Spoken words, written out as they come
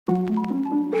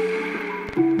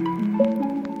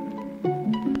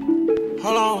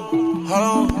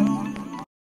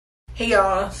Hey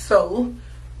y'all, so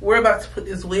we're about to put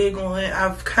this wig on.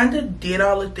 I've kind of did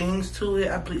all the things to it.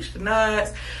 I bleached the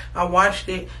knots, I washed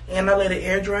it, and I let it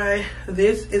air dry.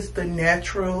 This is the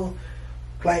natural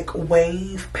like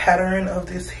wave pattern of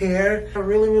this hair. I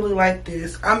really like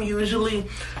this. I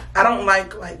don't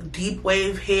like deep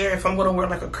wave hair. If I'm gonna wear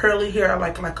like a curly hair, I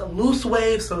like a loose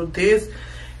wave. So this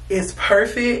is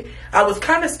perfect. I was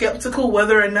kind of skeptical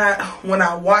whether or not when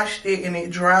I washed it and it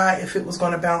dried if it was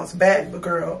gonna bounce back, but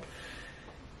girl,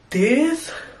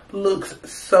 this looks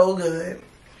so good.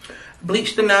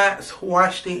 Bleached the knots,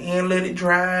 washed it, and let it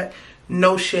dry.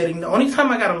 No shedding. The only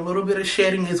time I got a little bit of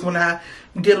shedding is when I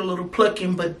did a little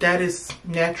plucking, but that is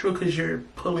natural because you're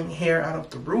pulling hair out of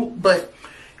the root. But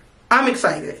I'm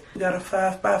excited. We got a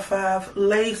 5x5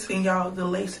 lace, and y'all, the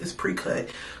lace is pre-cut.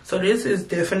 So this is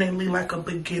definitely like a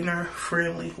beginner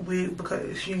friendly wig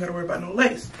because you ain't gotta worry about no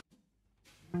lace.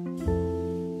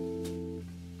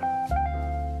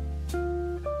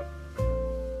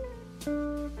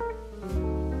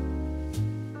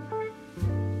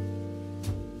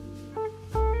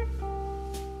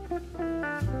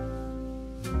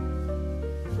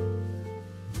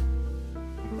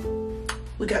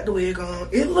 We got the wig on.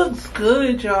 It looks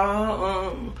good,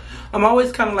 y'all. I'm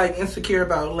always kind of like insecure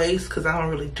about lace because I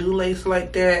don't really do lace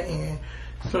like that, and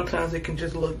sometimes it can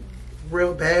just look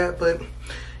real bad, but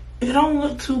it don't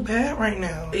look too bad right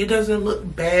now. It doesn't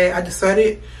look bad. I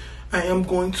decided I am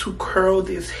going to curl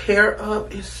this hair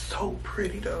up. It's so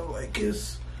pretty though. Like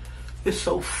it's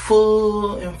so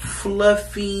full and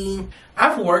fluffy.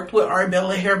 I've worked with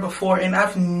Arbella hair before and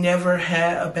I've never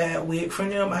had a bad wig from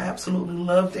them. I absolutely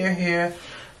love their hair.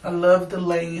 I love the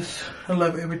lace. I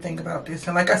love everything about this.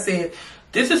 And like I said,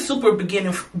 this is super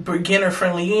beginner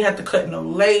friendly. You ain't have to cut no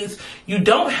lace. You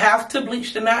don't have to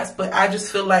bleach the knots, but I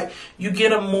just feel like you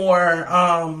get a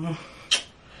more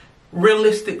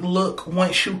realistic look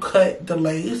once you cut the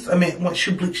lace. I mean, once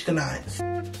you bleach the knots.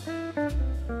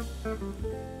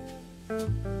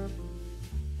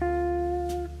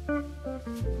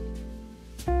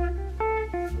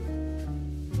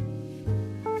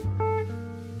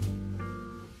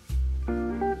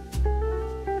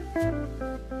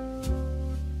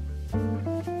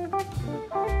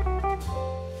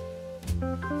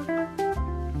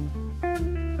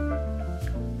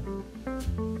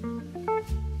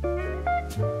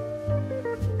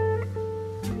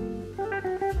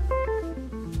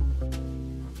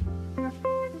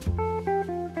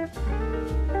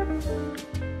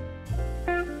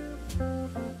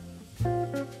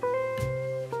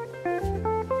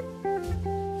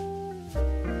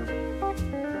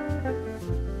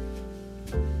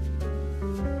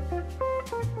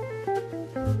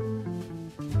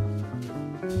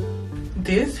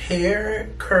 This hair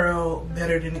curled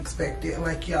better than expected.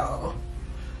 Like y'all,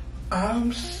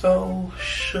 I'm so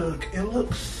shook. It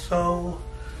looks so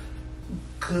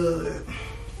good.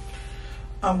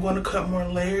 I'm going to cut more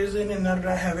layers in it now that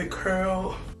I have it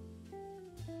curled.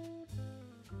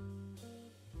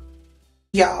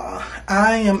 Y'all,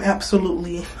 I am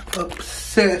absolutely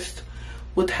obsessed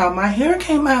with how my hair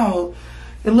came out.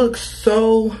 It looks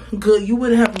so good. You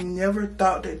would have never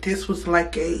thought that this was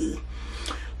like a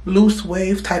loose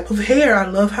wave type of hair. I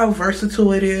love how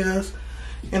versatile it is,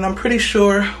 and I'm pretty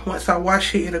sure once I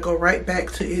wash it, it'll go right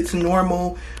back to its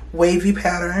normal wavy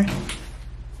pattern.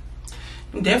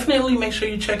 Definitely make sure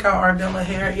you check out Arbella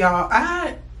hair, y'all.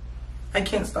 I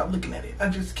can't stop looking at it. I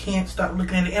just can't stop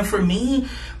looking at it. And for me,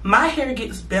 my hair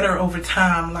gets better over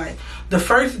time. Like the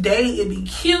first day it be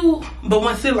cute, but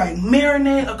once it like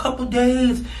marinate a couple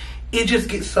days, it just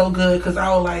gets so good because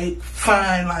I'll like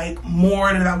find like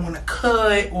more that I want to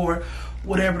cut or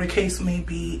whatever the case may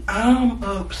be. I'm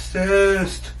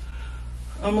obsessed.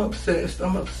 I'm obsessed.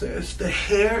 I'm obsessed. The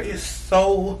hair is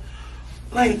so,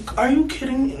 like, are you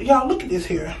kidding me? Y'all, look at this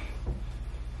hair.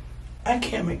 I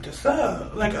can't make this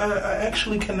up. Like, I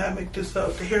actually cannot make this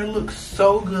up. The hair looks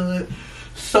so good,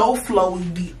 so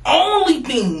flowy. The only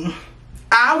thing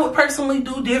I would personally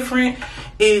do different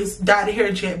is dye the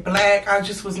hair jet black. I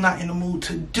just was not in the mood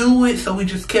to do it, so we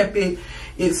just kept it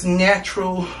its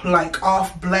natural, like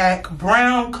off black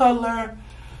brown color.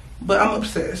 But I'm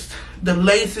obsessed. The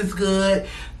lace is good.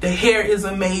 The hair is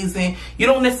amazing. You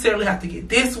don't necessarily have to get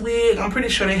this wig. I'm pretty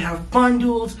sure they have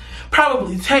bundles,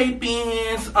 probably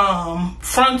tape-ins,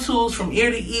 frontals from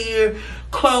ear to ear,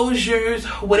 closures,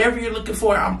 whatever you're looking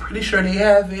for. I'm pretty sure they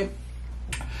have it.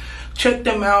 Check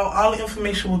them out. All the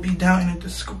information will be down in the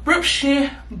description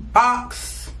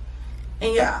box.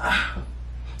 And yeah,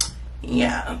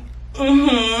 yeah,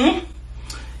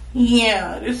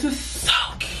 this is so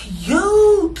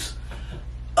cute.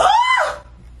 Oh!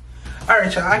 All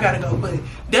right, y'all, I gotta go, but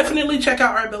definitely check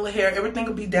out Arbella hair. Everything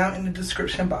will be down in the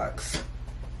description box,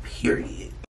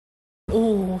 period.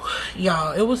 Ooh,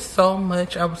 y'all, it was so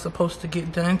much I was supposed to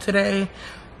get done today.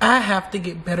 I have to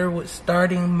get better with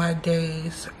starting my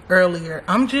days earlier.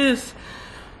 I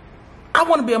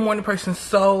want to be a morning person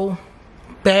so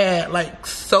bad, like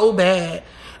so bad.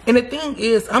 And the thing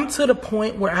is, I'm to the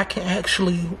point where I can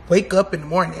actually wake up in the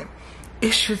morning.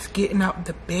 It's just getting out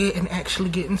the bed and actually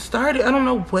getting started. I don't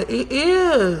know what it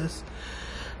is.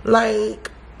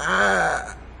 Like,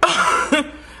 I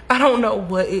don't know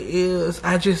what it is.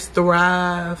 I just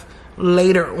thrive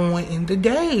later on in the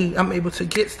day. I'm able to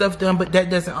get stuff done, but that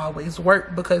doesn't always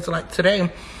work, because like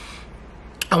today,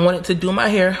 I wanted to do my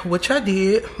hair, which I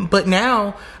did, but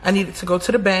now I needed to go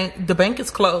to the bank. The bank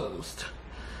is closed.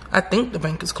 I think the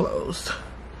bank is closed.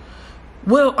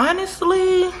 Well,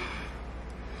 honestly,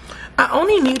 I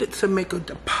only needed to make a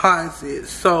deposit,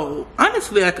 so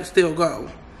honestly I could still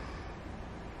go.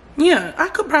 Yeah, I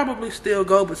could probably still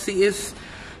go, but see, it's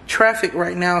traffic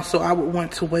right now, so I would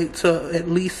want to wait till at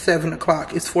least 7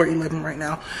 o'clock. It's 4:11 right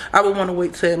now. I would want to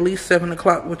wait till at least 7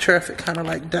 o'clock with traffic kind of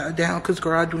like die down, because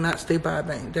girl, I do not stay by a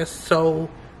bank. That's so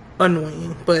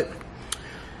annoying. But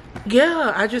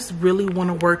yeah, I just really want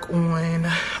to work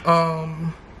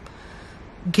on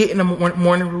getting a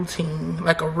morning routine,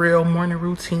 like a real morning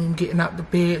routine, getting out the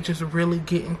bed, just really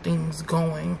getting things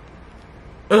going.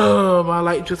 Oh, my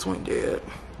light just went dead.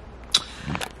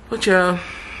 But yeah,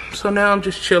 so now I'm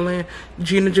just chilling.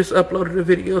 Gina just uploaded a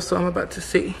video, so I'm about to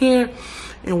sit here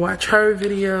and watch her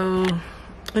video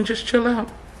and just chill out.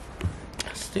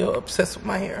 Still obsessed with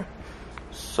my hair.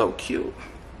 So cute.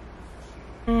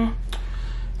 I'm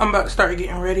about to start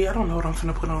getting ready. I don't know what I'm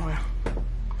finna put on,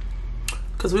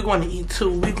 because we're going to eat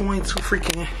too. We're going to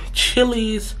freaking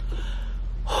Chili's.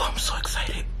 Oh, I'm so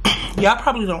excited. Y'all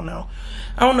probably don't know.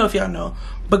 I don't know if y'all know,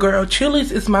 but girl,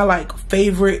 Chili's is my like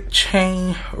favorite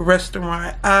chain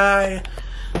restaurant. I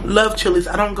love Chili's.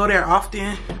 I don't go there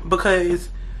often because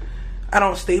I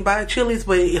don't stay by a Chili's,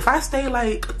 but if I stay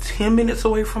like 10 minutes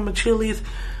away from a Chili's,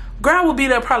 girl, I will be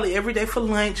there probably every day for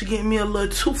lunch, getting me a little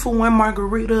 2-for-1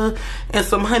 margarita and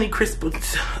some honey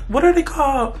crispers. What are they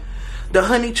called? The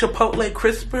honey chipotle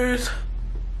crispers.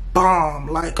 Bomb.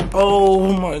 Like,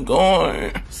 oh my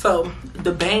god. So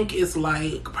the bank is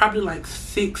like probably like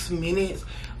 6 minutes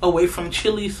away from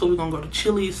Chili's, so we're gonna go to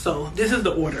Chili's. So this is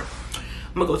the order.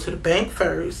 I'm gonna go to the bank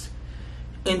first,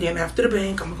 and then after the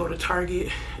bank I'm gonna go to Target.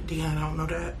 Dion, I don't know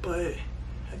that, but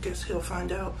I guess he'll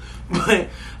find out. But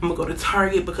I'm gonna go to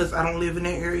Target because I don't live in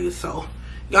that area, so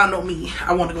y'all know me,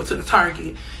 I want to go to the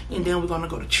Target, and then we're gonna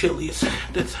go to Chili's.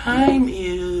 The time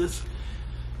is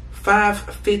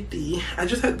 5:50. I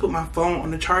just had to put my phone on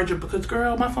the charger because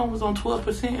girl, my phone was on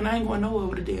 12% and I ain't going nowhere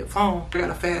with a dead phone. I got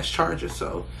a fast charger,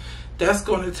 so that's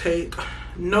going to take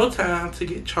no time to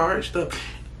get charged up.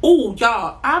 Oh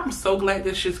y'all, I'm so glad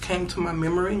this just came to my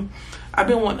memory. I've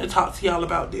been wanting to talk to y'all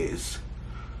about this.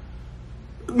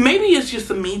 Maybe it's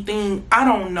just a me thing, I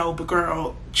don't know, but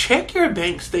girl, check your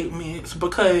bank statements,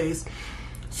 because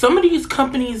some of these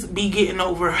companies be getting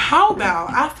over. How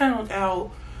about I found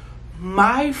out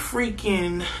my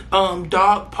freaking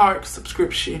dog park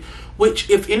subscription, which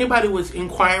if anybody was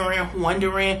inquiring,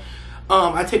 wondering,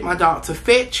 I take my dog to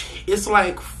fetch. It's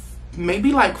like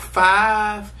maybe like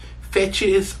 5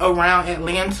 fetches around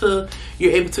Atlanta.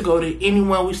 You're able to go to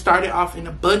anyone. We started off in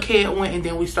the Buckhead one, and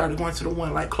then we started going to the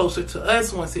one like closer to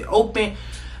us once it opened.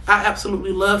 I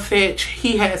absolutely love Fetch.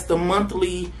 He has the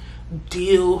monthly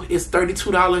deal. It's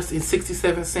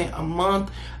 $32.67 a month.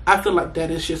 I feel like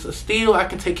that is just a steal. I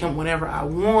can take him whenever I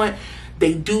want.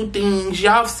 They do things,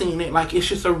 y'all seen it, like it's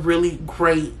just a really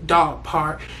great dog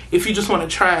park. If you just want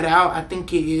to try it out, I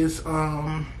think it is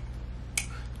 $10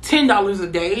 a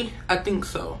day. I think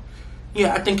so.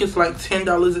 Yeah, I think it's like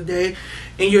 $10 a day,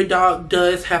 and your dog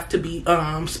does have to be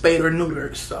spayed or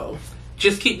neutered, so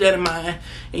just keep that in mind.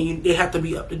 And they have to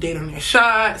be up to date on their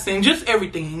shots and just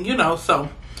everything, you know. So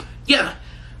yeah,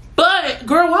 but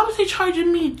girl, why was he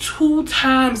charging me 2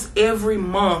 times every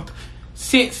month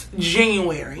since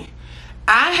January?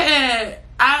 I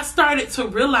started to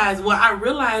realize, well, I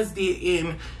realized it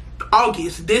in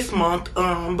August this month,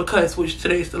 because which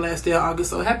today's the last day of August,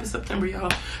 so happy September, y'all.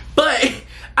 But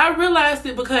I realized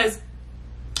it because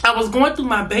I was going through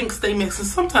my bank statements, and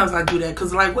sometimes I do that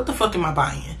because like, what the fuck am I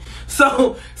buying?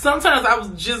 So sometimes I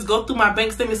would just go through my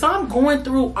bank statements. So I'm going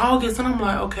through August and I'm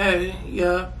like, okay,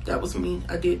 yeah, that was me,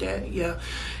 I did that, yeah.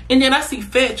 And then I see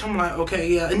Fetch, I'm like,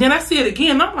 okay, yeah. And then I see it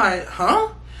again, I'm like, huh?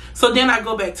 So then I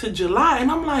go back to July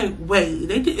and I'm like, wait,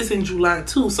 they did this in July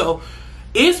too. So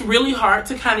it's really hard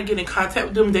to kind of get in contact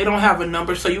with them. They don't have a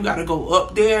number, so you got to go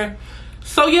up there.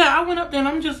 So yeah, I went up there and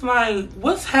I'm just like,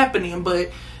 what's happening?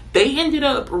 But they ended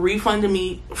up refunding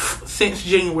me since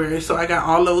January. So I got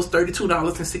all those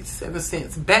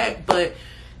 $32.67 back. But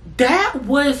that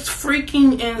was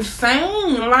freaking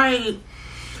insane. Like,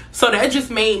 so that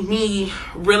just made me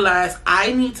realize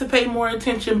I need to pay more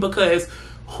attention, because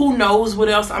who knows what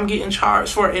else I'm getting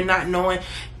charged for and not knowing.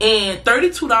 And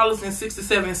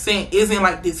 $32.67 isn't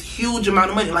like this huge amount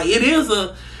of money. Like, it is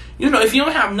a, you know, if you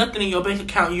don't have nothing in your bank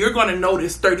account, you're going to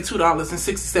notice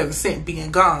 $32.67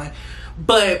 being gone.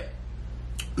 But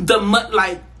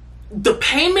the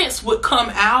payments would come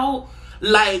out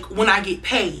like when I get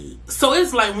paid. So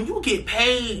it's like when you get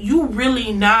paid, you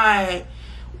really not,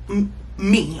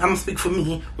 me, I'm gonna speak for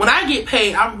me. When I get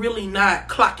paid, I'm really not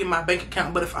clocking my bank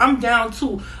account. But if I'm down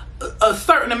to a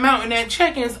certain amount in that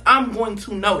check-ins, I'm going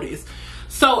to notice.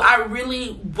 So I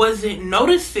really wasn't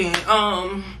noticing.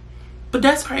 But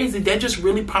that's crazy. That just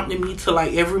really prompted me to,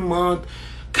 like, every month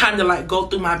kind of like go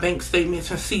through my bank statements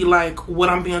and see like what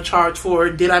I'm being charged for.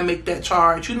 Did I make that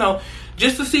charge? You know,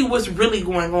 just to see what's really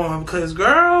going on. Because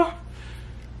girl,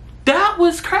 that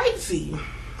was crazy.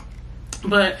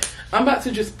 But I'm about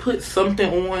to just put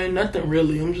something on. Nothing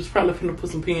really. I'm just probably gonna put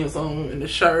some pants on and a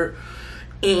shirt.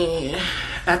 And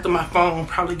after my phone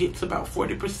probably gets to about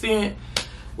 40%,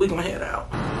 we gonna head out.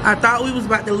 I thought we was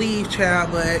about to leave,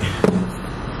 child, but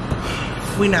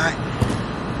we not.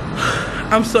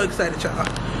 I'm so excited, y'all.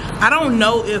 I don't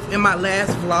know if in my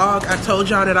last vlog I told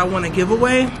y'all that I want a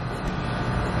giveaway.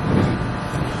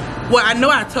 Well, I know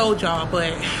I told y'all,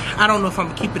 but I don't know if I'm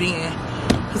gonna keep it in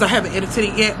because I haven't edited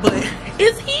it yet, but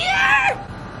it's here.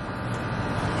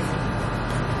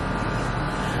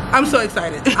 I'm so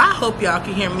excited. I hope y'all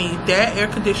can hear me. That air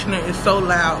conditioner is so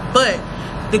loud. But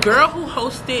the girl who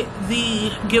hosted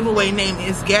the giveaway name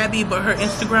is Gabby, but her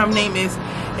Instagram name is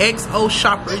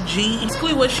XOShopperG.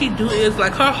 Basically what she do is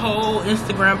like her whole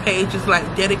Instagram page is like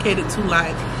dedicated to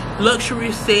like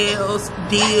luxury sales,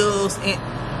 deals, and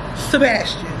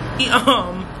Sebastian.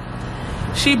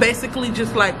 She basically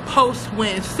just like posts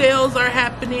when sales are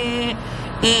happening,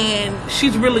 and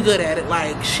she's really good at it.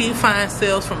 Like, she finds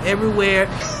sales from everywhere.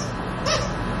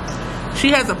 She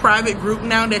has a private group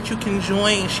now that you can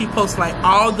join, and she posts like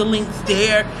all the links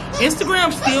there.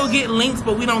 Instagram still get links,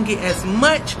 but we don't get as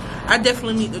much. I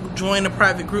definitely need to join a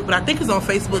private group, but I think it's on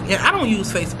Facebook, and I don't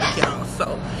use Facebook, y'all,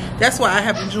 so that's why I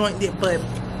haven't joined it. But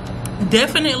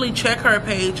definitely check her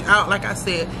page out. Like I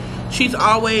said, she's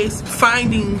always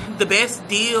finding the best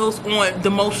deals on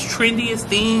the most trendiest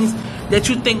things that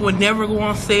you think would never go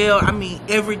on sale. I mean,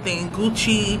 everything.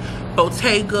 Gucci,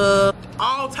 Bottega,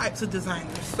 all types of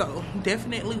designers. So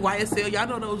definitely YSL. Y'all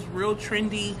know those real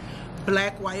trendy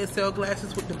black YSL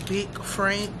glasses with the big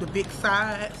frame, the big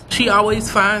size. She always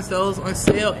finds those on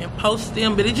sale and posts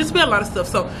them, but it just be a lot of stuff.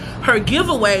 So her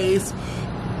giveaways,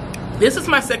 this is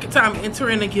my second time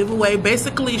entering a giveaway.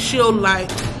 Basically, she'll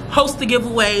like host the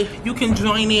giveaway. You can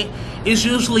join it. It's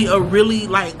usually a really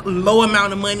like low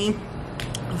amount of money.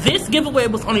 This giveaway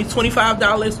was only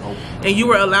 $25, and you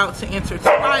were allowed to enter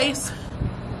twice.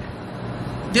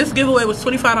 This giveaway was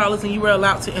 $25, and you were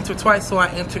allowed to enter twice, so I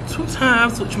entered 2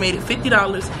 times, which made it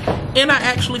 $50, and I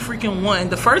actually freaking won.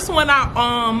 The first one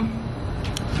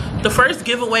the first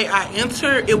giveaway I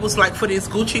entered, it was like for this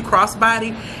Gucci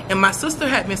crossbody, and my sister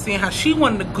had been saying how she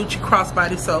wanted a Gucci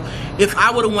crossbody, so if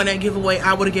I would have won that giveaway,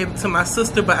 I would have gave it to my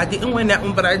sister, but I didn't win that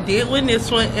one, but I did win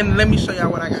this one, and let me show y'all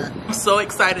what I got. I'm so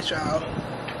excited, y'all.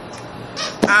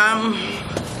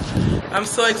 I'm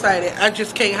so excited. I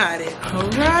just can't hide it. All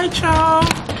right, y'all.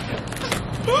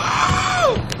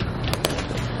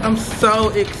 I'm so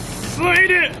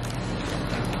excited.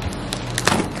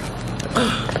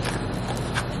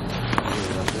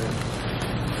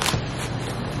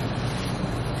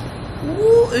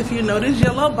 Ooh, if you know this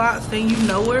yellow box, then you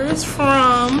know where it's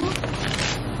from.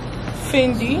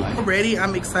 Fendi. Already,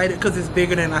 I'm excited because it's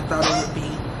bigger than I thought it would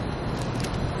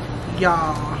be.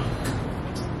 Y'all.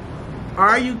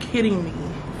 Are you kidding me?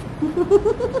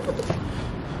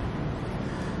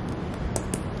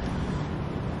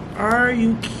 Are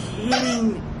you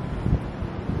kidding me?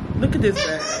 Look at this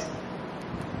bag.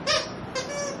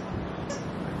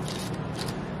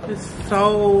 It's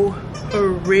so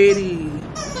pretty.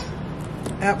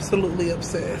 Absolutely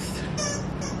obsessed.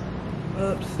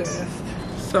 Obsessed.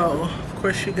 So, of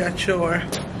course, you got your,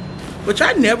 which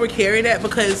I never carry that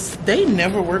because they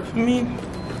never work for me.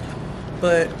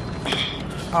 But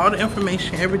all the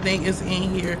information, everything is in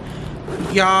here,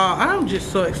 y'all. I'm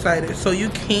just so excited. So you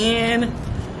can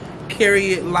carry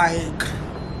it like,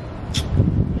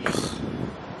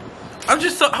 I'm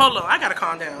just so, hold on, I gotta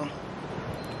calm down.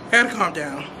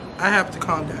 I have to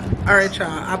calm down. All right, y'all.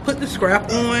 I put the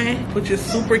scrap on, which is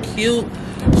super cute.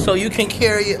 So you can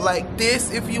carry it like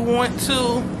this if you want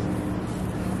to.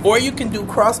 Or you can do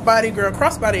crossbody. Girl,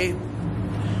 crossbody,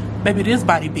 maybe this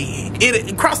body big.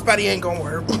 Crossbody ain't gonna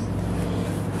work.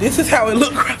 This is how it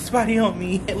look crossbody on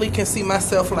me. At least can see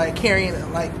myself like carrying it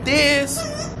like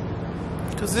this.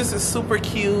 Because this is super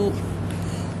cute.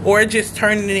 Or just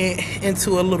turning it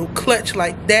into a little clutch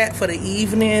like that for the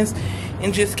evenings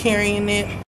and just carrying it.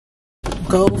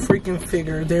 Go freaking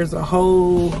figure. There's a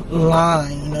whole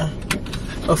line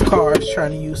of cars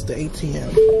trying to use the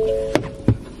ATM.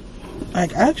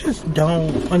 Like, I just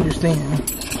don't understand.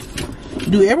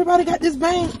 Do everybody got this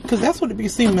bank? Because that's what it be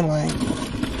seeming like.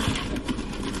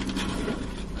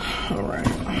 Alright.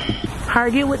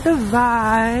 Target with the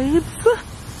vibes.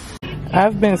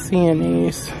 I've been seeing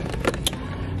these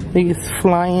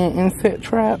flying insect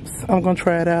traps. I'm gonna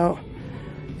try it out.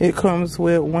 It comes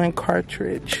with 1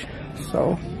 cartridge,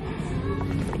 so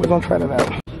we're gonna try that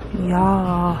out.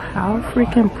 Y'all, how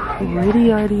freaking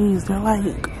pretty are these? They're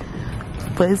like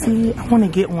fuzzy. I want to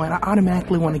get one. I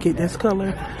automatically want to get this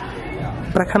color,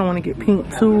 but I kind of want to get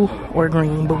pink too, or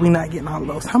green, but we're not getting all of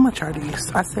those. How much are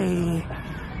these? I say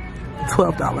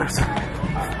 $12.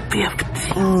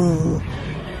 15.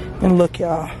 And look,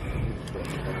 y'all,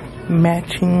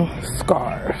 matching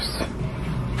scarves.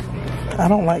 I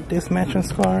don't like this matching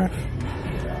scarf,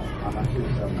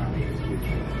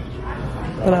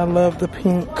 but I love the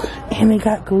pink. And they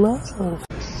got gloves.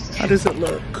 How does it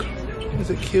look? Is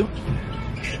it cute?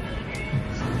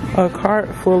 A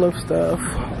cart full of stuff.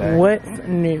 What's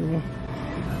new?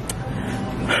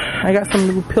 I got some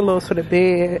new pillows for the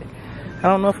bed. I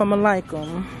don't know if I'm gonna like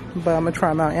them, but I'm gonna try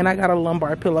them out. And I got a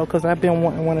lumbar pillow because I've been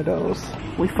wanting one of those.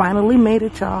 We finally made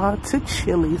it, y'all, to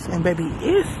Chili's, and baby,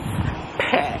 it's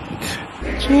packed.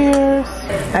 Cheers.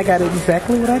 I got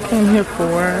exactly what I came here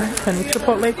for. Honey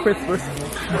Chipotle Crispers.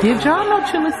 Did y'all know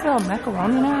Chili's sell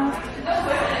macaroni now?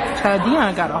 Child,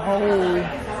 Dion got a whole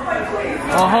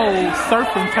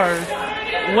surfing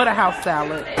turf. What a house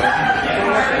salad.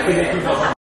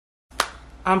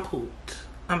 I'm pooped.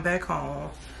 I'm back home.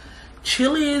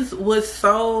 Chili's was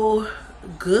so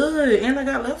good, and I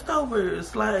got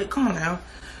leftovers. Like, come on now.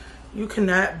 You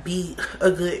cannot beat a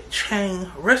good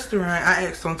chain restaurant. I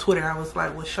asked on Twitter, I was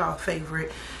like, what's y'all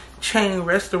favorite chain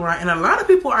restaurant? And a lot of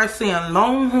people are saying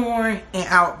Longhorn and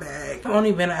Outback. I've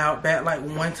only been to Outback like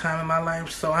one time in my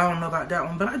life, so I don't know about that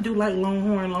one, but I do like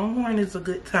Longhorn. Longhorn is a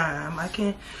good time. I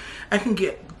can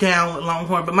get down with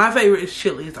Longhorn, but my favorite is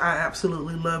Chili's. I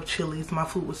absolutely love Chili's. My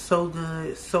food was so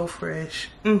good, so fresh.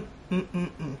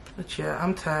 But yeah,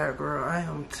 I'm tired, girl. I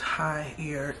am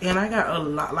tired. And I got a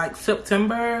lot. Like,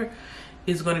 September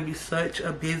is going to be such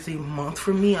a busy month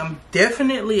for me. I'm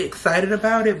definitely excited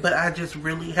about it, but I just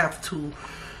really have to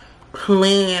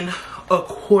plan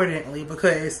accordingly,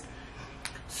 because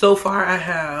so far I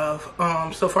have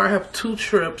 2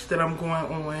 trips that I'm going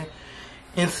on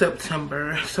in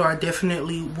September. So I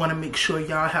definitely want to make sure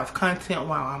y'all have content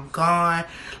while I'm gone.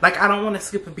 Like, I don't want to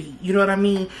skip a beat, you know what I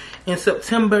mean? In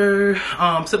September,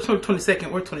 September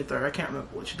 22nd or 23rd, I can't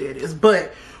remember which day it is,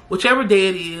 but whichever day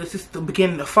it is, it's the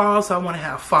beginning of fall, so I want to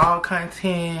have fall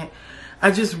content. I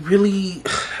just need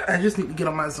to get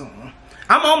on my Zoom.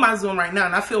 I'm on my Zoom right now,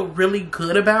 and I feel really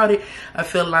good about it. I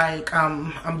feel like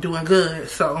I'm doing good,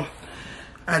 so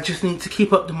I just need to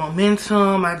keep up the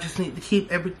momentum. I just need to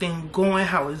keep everything going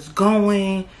how it's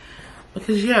going.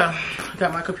 Because, yeah, I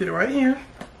got my computer right here.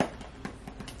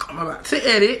 I'm about to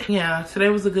edit. Yeah, today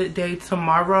was a good day.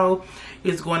 Tomorrow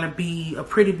is going to be a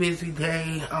pretty busy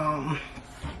day.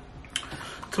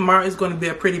 Tomorrow is going to be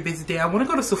a pretty busy day. I want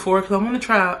to go to Sephora because I want to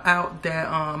try out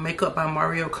that Makeup by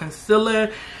Mario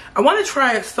concealer. I want to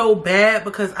try it so bad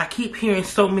because I keep hearing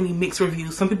so many mixed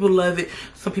reviews. Some people love it,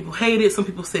 some people hate it, some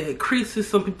people say it creases,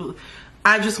 some people...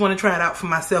 I just want to try it out for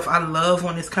myself. I love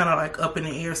when it's kind of like up in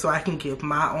the air so I can give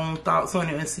my own thoughts on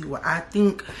it and see what I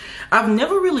think. I've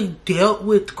never really dealt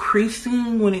with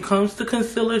creasing when it comes to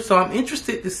concealer, so I'm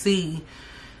interested to see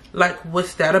like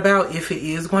what's that about, if it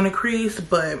is going to crease.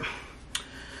 But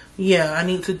yeah, I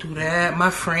need to do that. My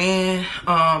friend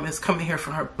is coming here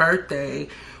for her birthday,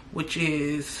 which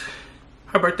is,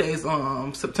 her birthday is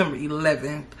September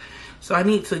 11th. So I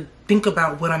need to think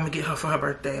about what I'm gonna get her for her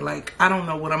birthday. Like, I don't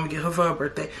know what I'm gonna get her for her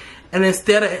birthday. And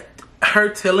instead of her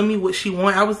telling me what she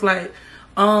wants, I was like,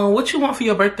 what you want for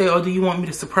your birthday, or do you want me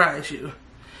to surprise you?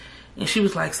 And she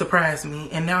was like, surprise me.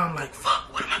 And now I'm like,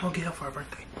 fuck, what am I gonna get her for her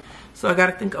birthday? So I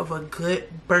gotta think of a good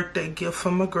birthday gift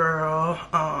for my girl.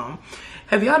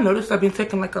 Have y'all noticed I've been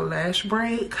taking like a lash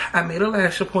break? I made a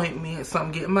lash appointment, so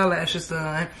I'm getting my lashes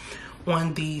done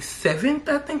on the 7th,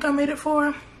 I think I made it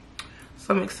for. So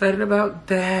So I'm excited about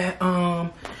that.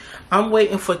 I'm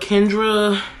waiting for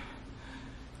Kendra.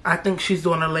 I think she's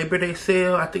doing a Labor Day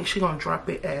sale. I think she's gonna drop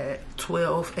it at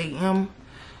 12 a.m.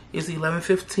 It's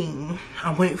 11:15.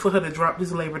 I'm waiting for her to drop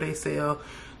this Labor Day sale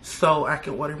so I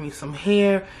can order me some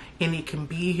hair, and it can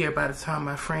be here by the time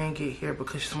my friend get here,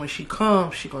 because when she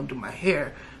comes, she gonna do my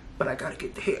hair, but I gotta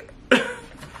get the hair.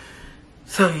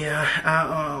 So yeah,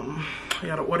 I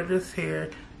gotta order this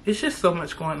hair. It's just so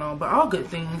much going on, but all good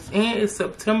things. And it's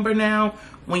September now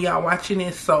when y'all watching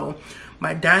this, so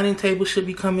my dining table should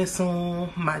be coming soon.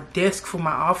 My desk for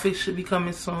my office should be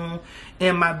coming soon.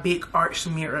 And my big arch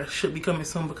mirror should be coming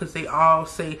soon, because they all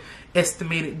say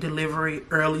estimated delivery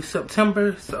early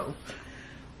September. So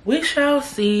we shall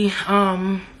see.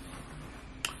 Deanna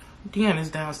is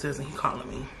downstairs and he calling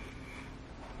me.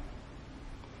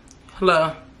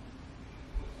 Hello.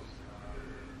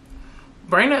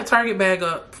 Bring that Target bag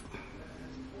up.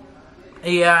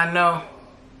 Yeah, I know.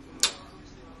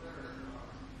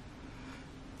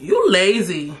 You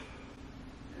lazy.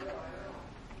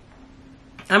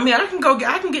 I mean, I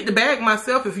can get the bag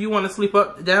myself if you want to sleep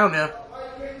up down there.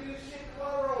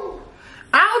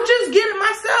 I'll just get it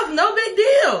myself, no big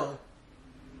deal.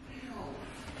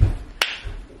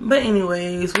 But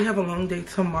anyways, we have a long day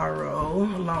tomorrow,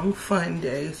 a long fun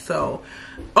day. So,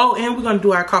 oh, and we're gonna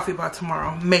do our coffee bar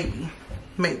tomorrow, maybe.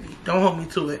 Don't hold me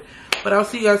to it. But I'll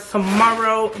see you guys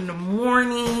tomorrow in the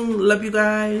morning. Love you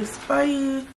guys.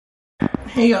 Bye.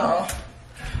 Hey y'all,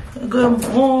 good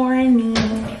morning.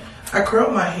 I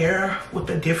curled my hair with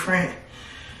a different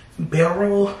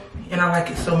barrel and I like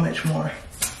it so much more.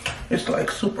 It's like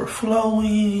super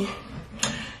flowy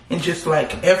and just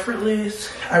like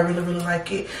effortless. I really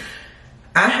like it.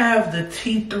 I have the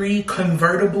T3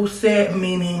 convertible set,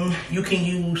 meaning you can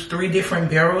use 3 different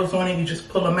barrels on it. You just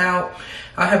pull them out.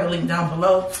 I'll have a link down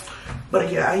below. But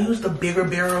yeah, I use the bigger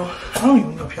barrel. I don't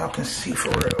even know if y'all can see for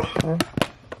real.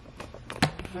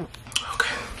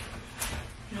 Okay.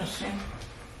 You know what I'm saying?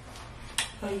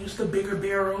 I use the bigger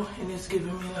barrel and it's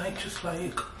giving me like just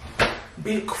like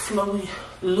big flowy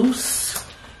loose.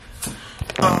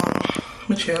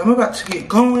 But yeah, I'm about to get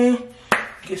going.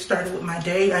 Get started with my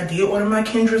day. I did order my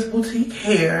Kendra's Boutique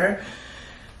hair,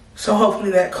 so hopefully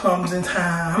that comes in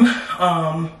time.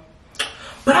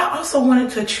 But I also wanted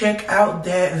to check out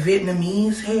that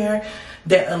Vietnamese hair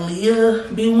that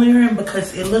Aaliyah be wearing,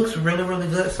 because it looks really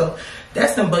good. So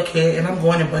that's in Buckhead, and I'm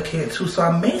going to Buckhead too, so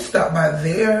I may stop by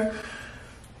there,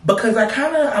 because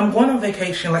I'm going on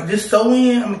vacation. Like this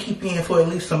sew-in, I'm gonna keep in for at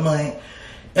least a month,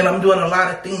 and I'm doing a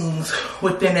lot of things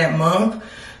within that month.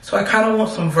 So I kind of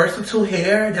want some versatile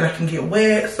hair that I can get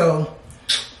wet. So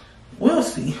we'll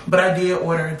see. But I did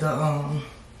order the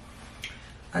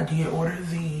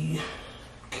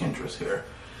Kendra's hair.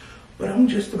 But I'm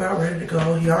just about ready to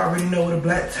go. Y'all already know where the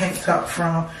black tank top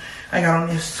from. I got on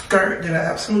this skirt that I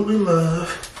absolutely love.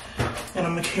 And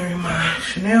I'm gonna carry my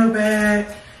Chanel bag.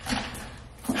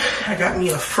 I got me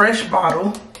a fresh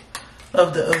bottle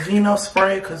of the Aveeno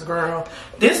spray, because girl,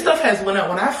 this stuff has went up.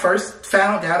 When I first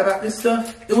found out about this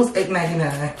stuff, it was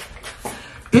 $8.99.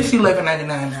 It's $11.99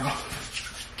 now.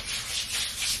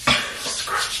 It's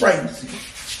crazy.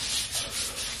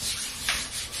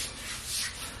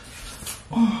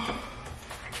 Oh.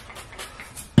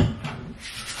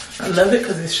 I love it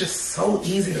because it's just so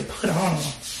easy to put on.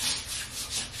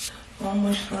 Don't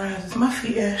moisturize. Is my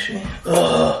feet ashy?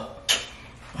 Ugh.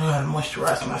 I gotta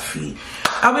moisturize my feet.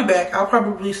 I'll be back. I'll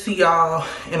probably see y'all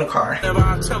in the car. I tell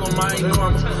them I ain't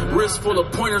normal. Wrist full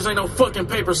of pointers, ain't no fucking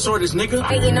paper sorters, nigga.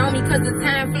 Hating on me cause the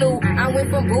time flew. I went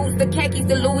from boots to khakis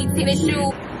to Louis tennis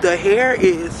shoes. The hair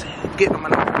is getting on my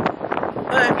nerves.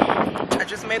 But I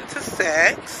just made it to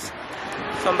Saks.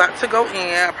 So I'm about to go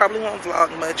in. I probably won't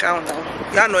vlog much. I don't know.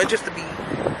 Y'all know it just to be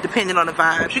depending on the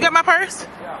vibes. You got my purse?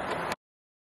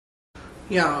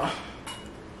 Y'all,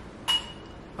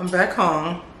 I'm back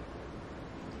home.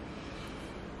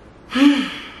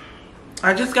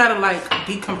 I just gotta like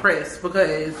decompress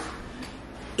because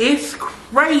it's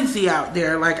crazy out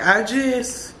there. Like I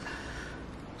just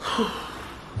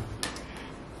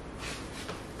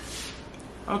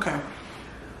okay,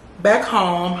 back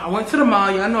home. I went to the mall.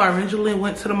 Y'all know I originally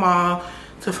went to the mall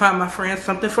to find my friend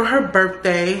something for her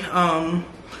birthday.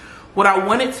 What I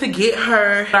wanted to get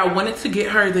her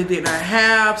they did not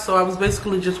have, so I was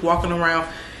basically just walking around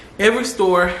every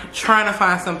store trying to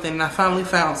find something, and I finally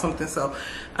found something. So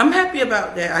I'm happy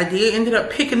about that. I did end up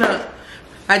picking up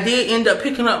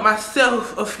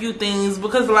myself a few things,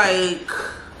 because like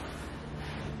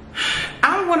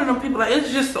I'm one of them people, like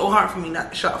it's just so hard for me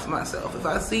not to shop for myself. If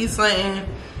I see something,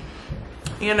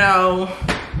 you know,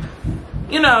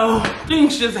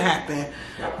 things just happen.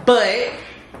 But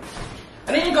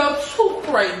I didn't go too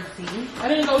crazy.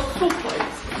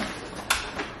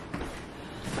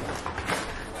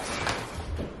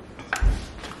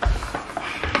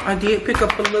 I did pick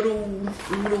up a little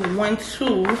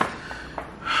 1-2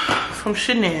 from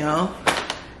Chanel.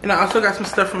 And I also got some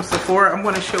stuff from Sephora. I'm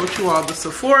going to share with you all the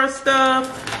Sephora stuff.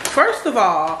 First of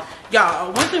all,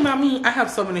 y'all, one thing about me, I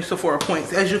have so many Sephora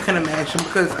points, as you can imagine,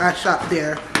 because I shop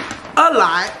there a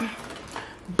lot.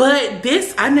 But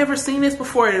this, I never seen this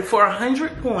before. For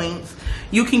 100 points,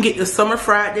 you can get the Summer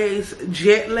Fridays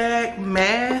Jet Lag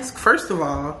Mask. First of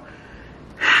all,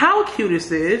 how cute is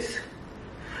this?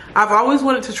 I've always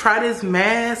wanted to try this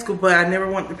mask, but I never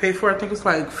wanted to pay for it. I think it's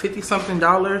like $50-something.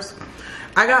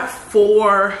 I got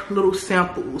 4 little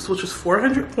samples, which was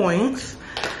 400 points.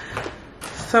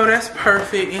 So that's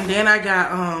perfect. And then I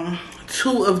got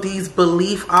 2 of these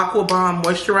Belif Aqua Bomb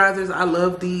moisturizers. I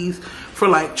love these for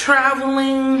like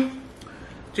traveling.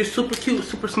 Just super cute,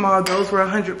 super small. Those were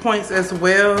 100 points as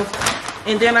well.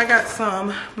 And then I got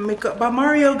some Makeup by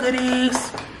Mario goodies.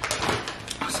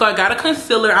 So I got a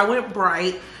concealer. I went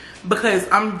bright because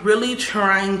I'm really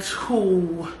trying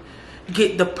to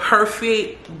get the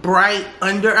perfect bright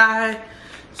under eye.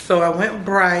 So I went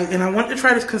bright, and I want to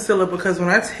try this concealer because when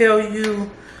I tell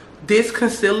you this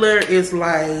concealer is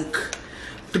like,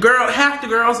 half the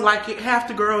girls like it, half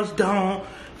the girls don't.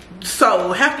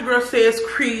 So half the girls say it's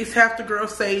crease, half the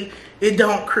girls say it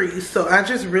don't crease. So I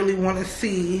just really want to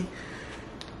see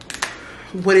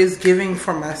what it's giving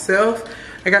for myself.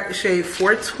 I got the shade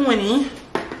 420,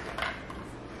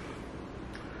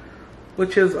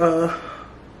 which is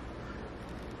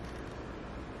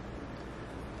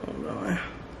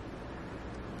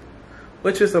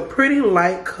a pretty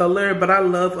light color, but I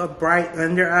love a bright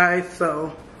under eye.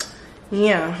 So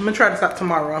yeah, I'm gonna try this out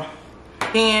tomorrow.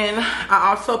 And I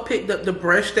also picked up the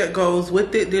brush that goes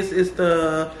with it. This is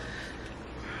the,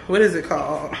 what is it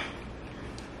called?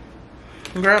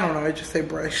 Girl, I don't know, I just say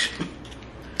brush.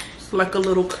 It's like a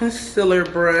little concealer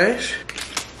brush.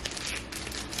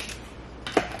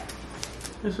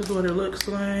 This is what it looks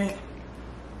like.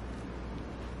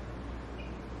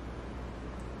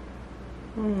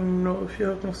 I don't know if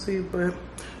y'all can see, but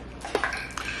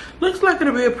looks like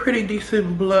it'll be a pretty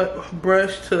decent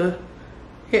brush to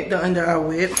hit the under eye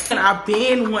with. And I've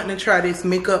been wanting to try this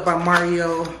Makeup by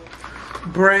Mario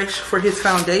brush for his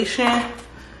foundation,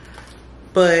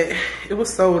 but it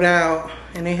was sold out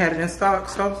and they had it in stock.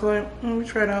 So I was like, let me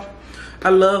try it out. I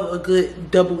love a good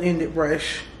double-ended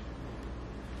brush.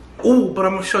 Ooh, but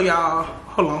I'm gonna show y'all.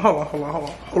 Hold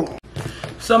on.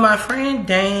 So my friend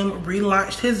Dame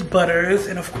relaunched his butters,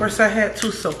 and of course I had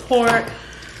to support.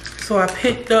 So I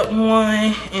picked up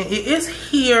one, and it is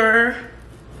here.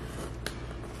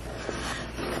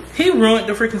 He ruined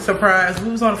the freaking surprise. We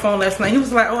was on the phone last night. He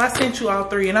was like, oh, I sent you all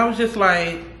 3. And I was just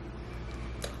like,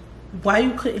 why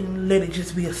you couldn't let it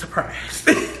just be a surprise?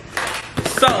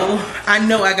 So I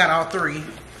know I got all 3,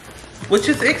 which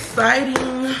is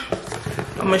exciting.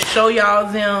 I'm gonna show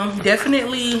y'all them.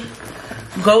 Definitely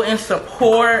go and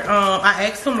support. I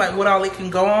asked him like what all it can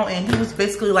go on, and he was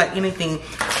basically like anything.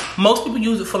 Most people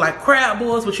use it for like crab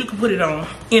boils, but you can put it on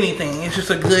anything. It's just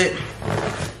a good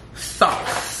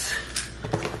sauce.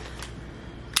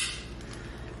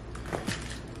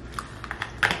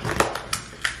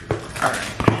 All right,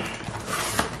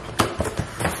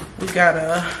 we got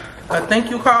a thank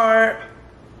you card.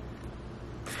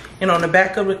 And on the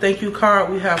back of the thank you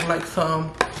card, we have like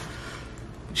some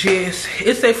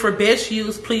it say for best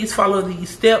use, please follow these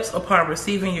steps upon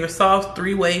receiving your sauce.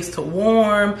 3 ways to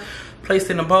warm: place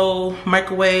in a bowl,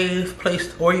 microwave,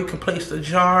 or you can place the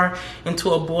jar into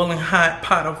a boiling hot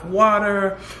pot of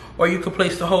water, or you can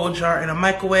place the whole jar in a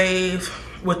microwave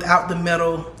without the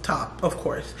metal top, of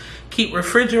course. Keep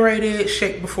refrigerated,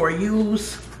 shake before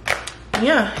use.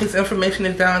 Yeah, his information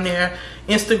is down there.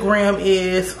 Instagram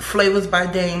is Flavors by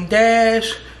Dame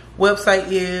Dash. Website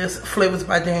is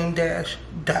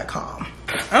flavorsbydame-.com.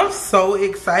 I'm so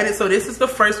excited. So this is the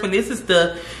first one. This is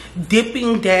the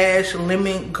Dipping Dash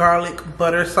Lemon Garlic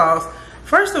Butter Sauce.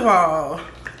 First of all,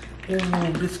 ooh,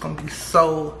 this is gonna be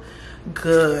so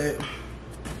good.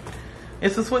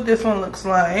 This is what this one looks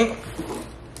like.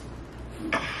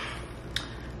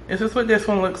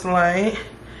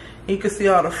 You can see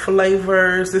all the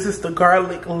flavors. This is the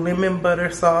garlic lemon butter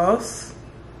sauce.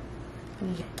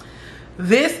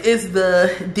 This is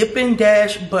the Dippin'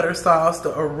 Dash butter sauce,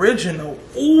 the original.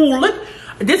 Ooh, look.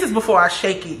 This is before I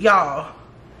shake it, y'all.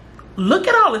 Look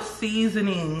at all the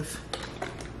seasonings.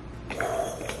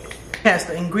 Has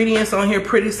the ingredients on here,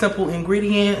 pretty simple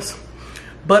ingredients.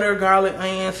 Butter, garlic,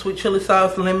 onion, sweet chili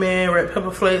sauce, lemon, red pepper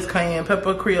flakes, cayenne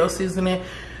pepper, Creole seasoning,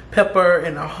 pepper,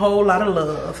 and a whole lot of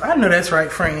love. I know that's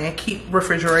right, friend. Keep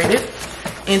refrigerated.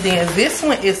 And then this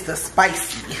one is the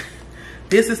spicy.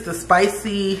 This is the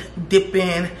spicy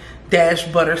dipping dash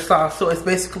butter sauce. So it's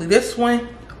basically this one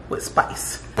with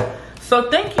spice. So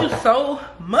thank you so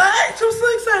much. I'm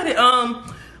so excited.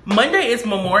 Monday is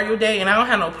Memorial Day and I don't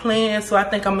have no plans, so I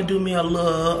think I'm gonna do me a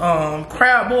little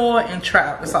crab boil and try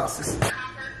out the sauces.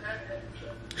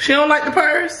 She don't like the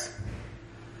purse?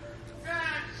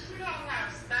 She don't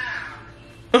have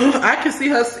style. I can see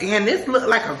her saying this look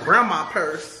like a grandma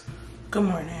purse. Good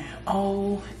morning.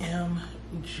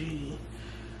 OMG.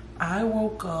 I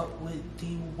woke up with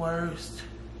the worst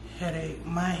headache.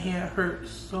 My head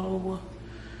hurts so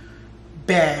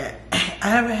bad. I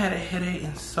haven't had a headache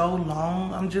in so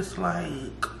long. I'm just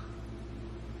like,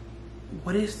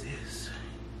 what is this?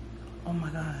 Oh my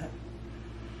God.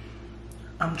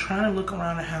 I'm trying to look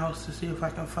around the house to see if I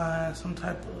can find some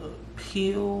type of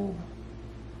pill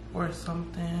or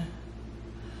something,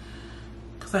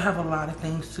 because I have a lot of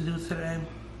things to do today.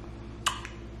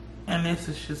 And this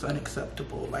is just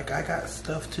unacceptable. Like, I got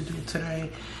stuff to do today.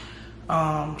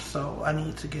 So I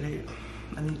need to get it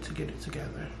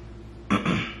together.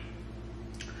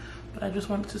 But I just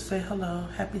wanted to say hello.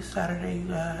 Happy Saturday, you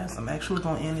guys. I'm actually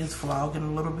gonna end this vlog in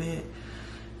a little bit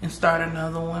and start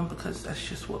another one because that's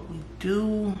just what we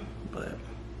do. But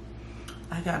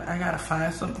I gotta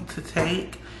find something to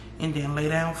take and then lay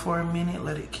down for a minute,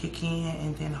 let it kick in,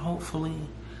 and then hopefully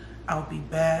I'll be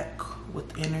back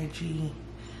with energy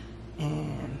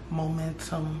and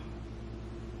momentum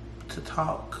to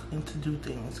talk and to do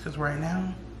things. Because right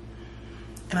now,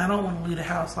 and I don't want to leave the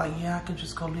house. Like, yeah, I could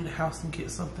just go leave the house and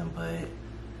get something, but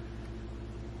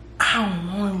I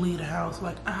don't want to leave the house.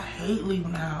 Like, I hate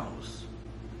leaving the house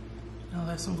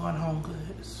unless I'm going Home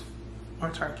Goods or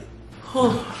Target.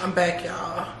 I'm back,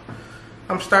 y'all.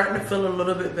 I'm starting to feel a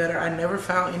little bit better. I never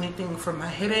found anything for my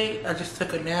headache. I just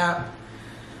took a nap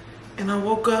and I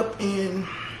woke up and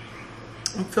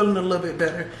I'm feeling a little bit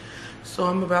better. So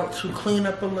I'm about to clean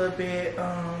up a little bit.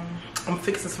 I'm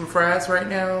fixing some fries right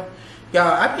now. Y'all,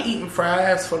 I've been eating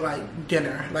fries for like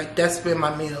dinner. Like, that's been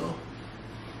my meal.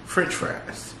 French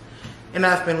fries. And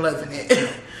I've been loving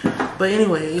it. But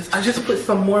anyways, I just put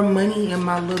some more money in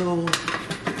my little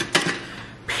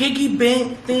piggy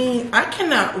bank thing. I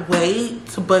cannot wait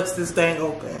to bust this thing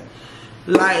open.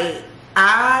 Like,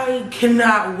 I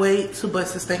cannot wait to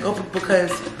bust this thing open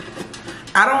because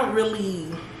I don't really,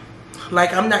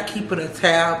 like, I'm not keeping a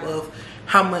tab of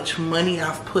how much money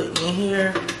I've put in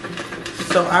here.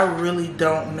 So I really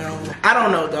don't know. I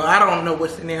don't know though. I don't know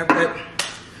what's in there. But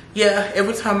yeah,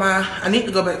 every time I need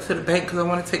to go back to the bank because I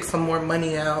want to take some more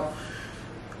money out.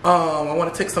 I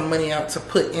want to take some money out to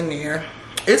put in there.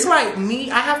 It's like me,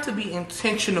 I have to be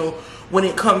intentional when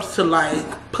it comes to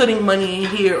like putting money in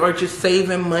here or just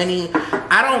saving money.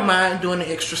 I don't mind doing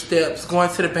the extra steps, going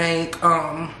to the bank,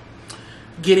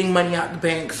 getting money out the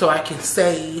bank so I can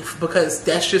save, because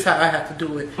that's just how I have to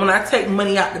do it. When I take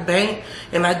money out the bank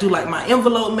and I do like my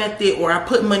envelope method or I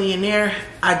put money in there,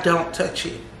 I don't touch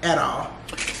it at all.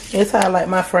 It's how I like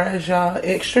my fries, y'all.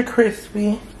 Extra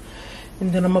crispy.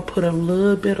 And then I'm gonna put a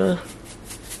little bit of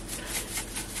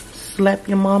slap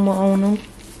your mama on them.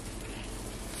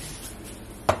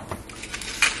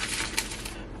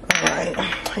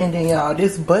 Alright. And then y'all,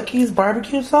 this Buc-ee's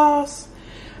barbecue sauce,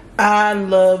 I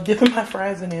love dipping my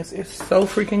fries in this. It's so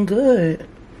freaking good.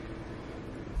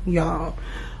 Y'all,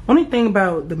 only thing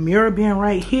about the mirror being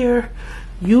right here,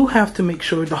 you have to make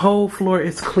sure the whole floor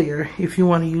is clear if you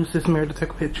want to use this mirror to take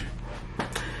a picture.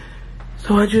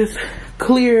 So I just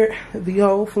cleared the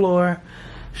whole floor,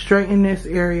 straighten this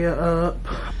area up.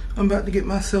 I'm about to get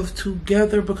myself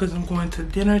together because I'm going to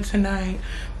dinner tonight,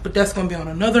 but that's gonna be on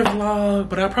another vlog.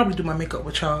 But I'll probably do my makeup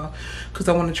with y'all because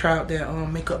I want to try out that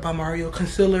Makeup by Mario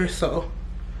concealer. So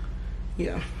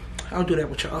yeah, I'll do that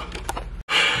with y'all.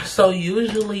 So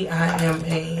usually I am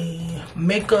a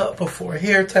makeup before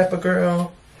hair type of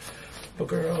girl, but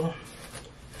girl,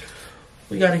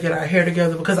 we gotta get our hair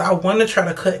together because I want to try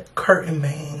to cut curtain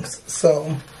bangs.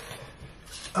 So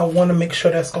I want to make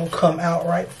sure that's gonna come out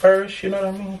right first, you know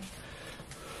what I mean?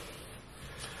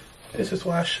 This is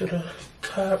why I should have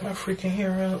tied my freaking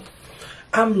hair up.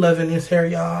 I'm loving this hair,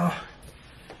 y'all.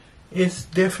 It's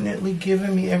definitely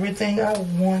giving me everything I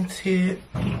wanted.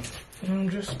 I'm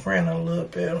just spraying a little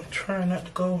bit. I'm trying not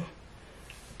to go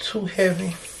too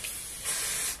heavy.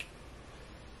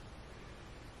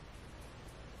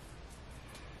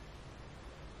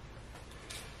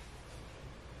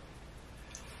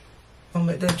 I'm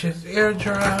gonna let that just air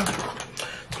dry.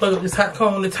 Plug up this hot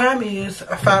comb. The time is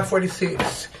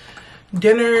 5:46.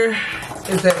 Dinner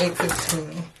is at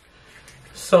 8:15.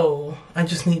 So I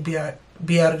just need to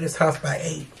be out of this house by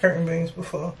 8. Curtain bangs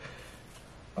before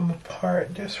I'm gonna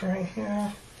part this right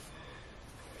here.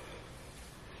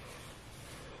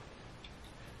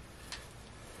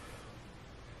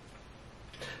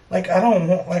 Like, I don't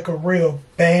want like a real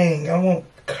bang. I want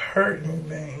curtain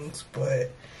bangs,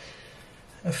 but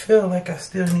I feel like I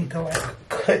still need to like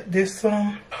cut this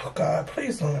some. Oh God,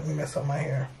 please don't let me mess up my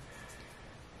hair.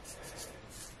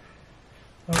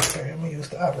 Okay, I'm gonna use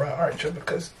the eyebrow archer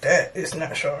because that is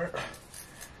not sharp.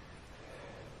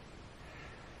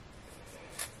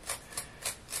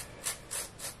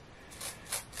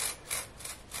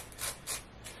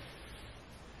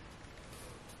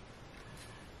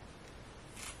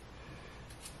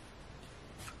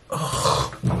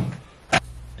 Oh,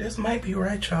 this might be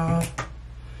right, y'all.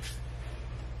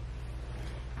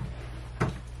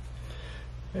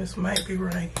 This might be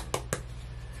right.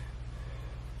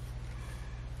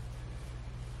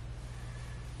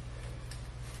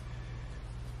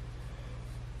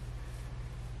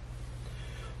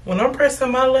 When I'm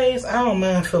pressing my lace, I don't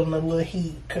mind feeling a little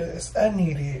heat because I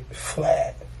need it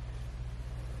flat.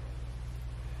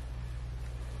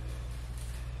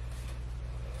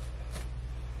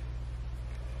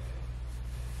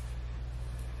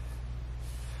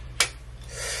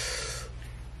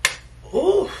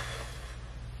 Ooh,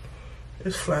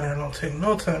 this flat iron don't take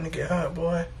no time to get hot,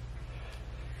 boy.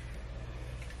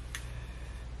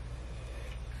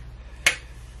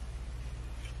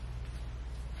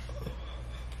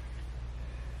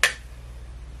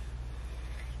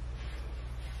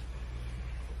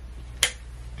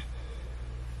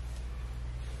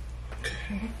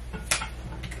 Okay,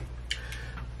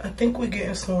 I think we're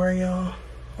getting somewhere, y'all.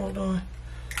 Hold on.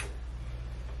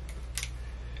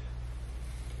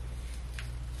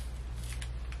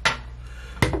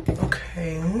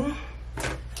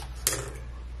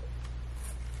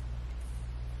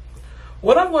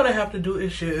 What I'm gonna have to do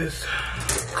is just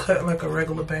cut like a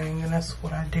regular bang, and that's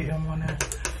what I didn't wanna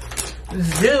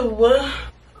do.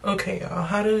 Okay, y'all,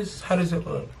 how does it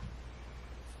look?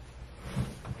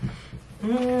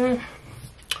 I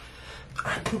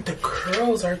think the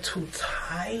curls are too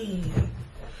tight.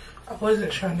 I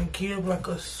wasn't trying to give like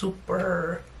a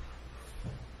super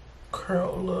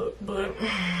curl look, but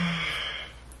I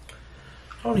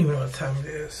don't even know what time it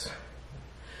is.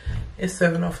 It's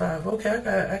 7:05. Okay,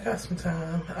 I got some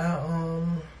time. I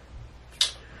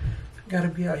gotta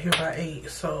be out here by 8,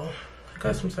 so I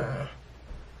got some time.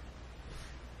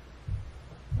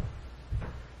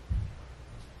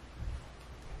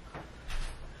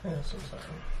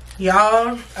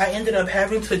 Y'all, I ended up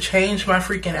having to change my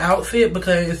freaking outfit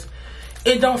because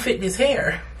it don't fit this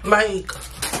hair. Like,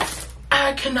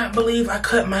 I cannot believe I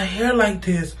cut my hair like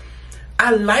this.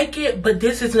 I like it, but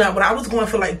this is not what I was going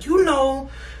for. Like, you know,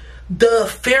 the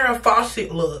Farrah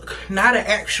Fawcett look, not an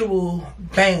actual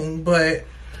bang, but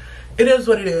it is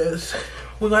what it is.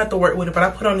 We're gonna have to work with it. But I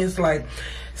put on this like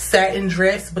satin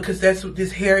dress because that's what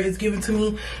this hair is giving to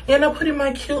me, and I put in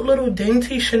my cute little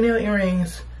dainty Chanel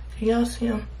earrings. Can y'all see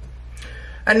them?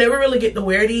 I never really get to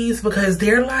wear these because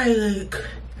they're like,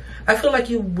 I feel like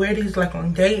you wear these like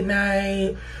on date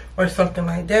night or something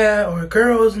like that, or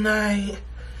girls night.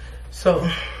 So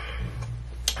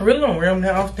I really don't wear them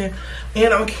that often.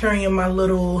 And I'm carrying my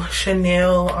little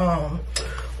Chanel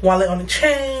wallet on the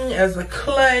chain as a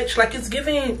clutch. Like, it's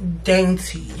giving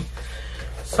dainty.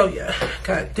 So yeah,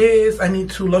 got this. I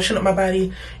need to lotion up my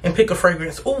body and pick a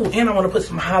fragrance. Oh, and I want to put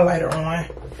some highlighter on.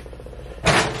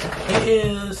 It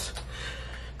is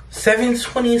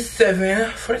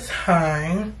 7:27 for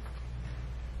time.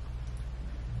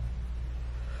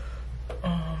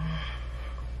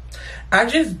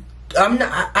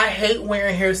 I hate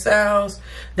wearing hairstyles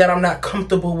that I'm not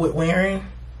comfortable with wearing.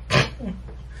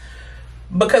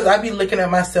 Because I be looking at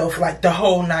myself like the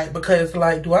whole night, because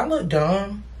like, do I look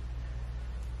dumb?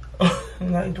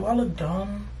 Like, do I look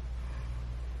dumb?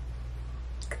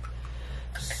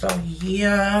 So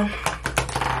yeah,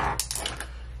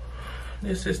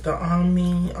 this is the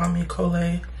Ami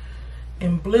Collet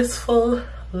in Blissful.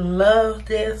 Love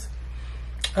this.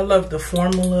 I love the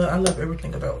formula. I love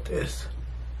everything about this.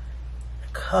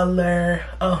 Color.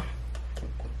 Oh,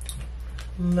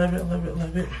 love it, love it,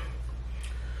 love it.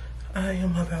 I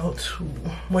am about to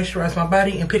moisturize my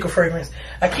body and pick a fragrance.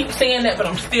 I keep saying that, but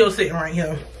I'm still sitting right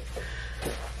here.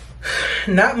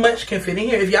 Not much can fit in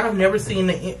here. If y'all have never seen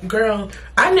the, girl,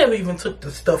 I never even took the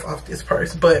stuff off this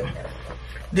purse, but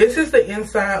this is the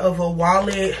inside of a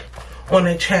wallet on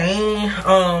a chain.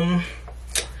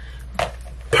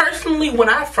 Personally, originally, when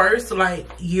I first, like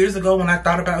years ago, when I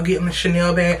thought about getting a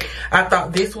Chanel bag, I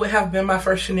thought this would have been my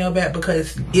first Chanel bag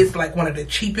because it's like one of the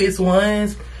cheapest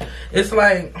ones. It's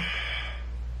like,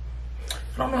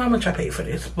 I don't know how much I paid for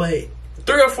this, but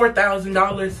 $3,000 or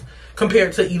 $4,000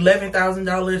 compared to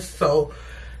 $11,000. So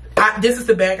this is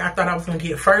the bag I thought I was gonna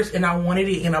get first, and I wanted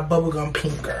it in a bubblegum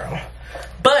pink, girl.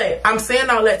 But I'm saying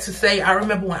all that to say, I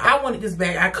remember when I wanted this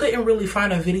bag, I couldn't really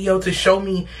find a video to show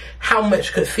me how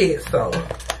much could fit. So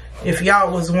if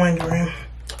y'all was wondering,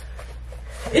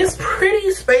 it's pretty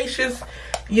spacious.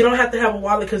 You don't have to have a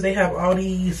wallet because they have all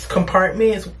these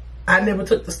compartments. I never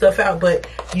took the stuff out, but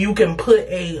you can put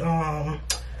a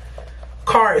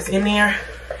cards in there,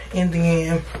 and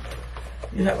then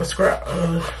you have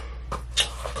a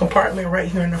compartment right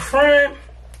here in the front,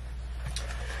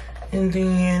 and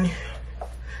then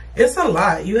it's a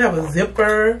lot. You have a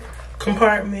zipper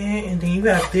compartment, and then you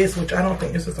have this, which I don't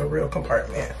think this is a real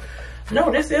compartment. No,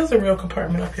 this is a real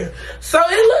compartment up here. So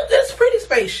it's pretty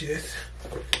spacious.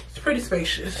 It's pretty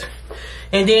spacious.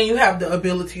 And then you have the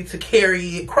ability to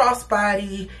carry it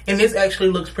crossbody, and this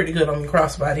actually looks pretty good on me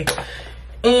crossbody.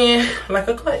 And like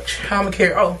a clutch, how I'm gonna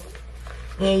carry. Oh,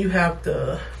 and you have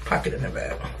the pocket in the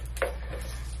back.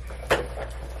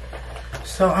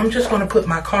 So I'm just gonna put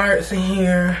my cards in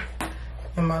here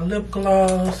and my lip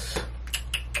gloss.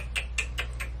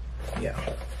 Yeah,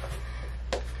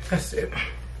 that's it.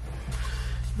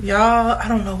 Y'all, I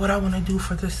don't know what I want to do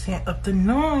for the scent of the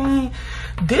night.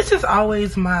 This is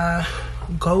always my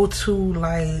go-to,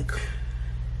 like,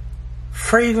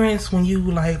 fragrance when you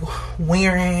like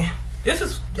wearing. This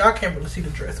is, y'all can't really see the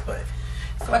dress, but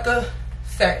it's like a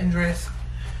satin dress.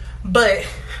 But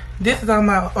this is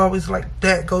always like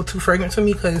that go-to fragrance for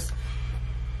me because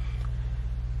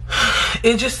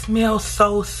it just smells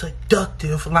so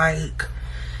seductive. Like,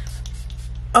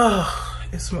 oh,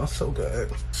 it smells so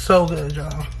good. So good,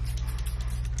 y'all.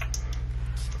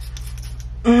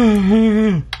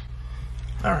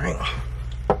 All right.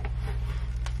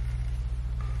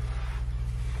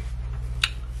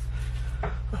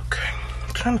 Okay.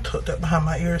 I'm trying to tuck that behind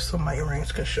my ears so my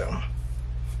earrings can show.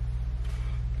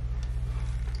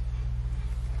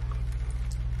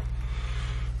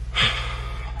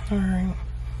 All right.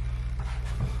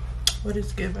 What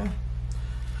is given?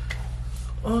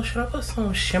 Oh, should I put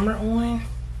some shimmer on?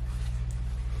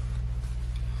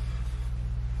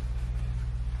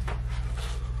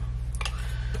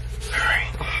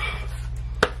 Alright.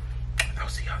 I'll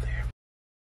see y'all there.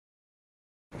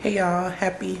 Hey y'all,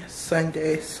 happy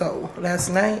Sunday. So last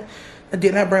night I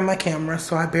did not bring my camera,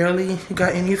 so I barely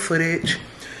got any footage.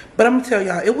 But I'm gonna tell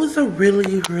y'all, it was a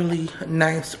really, really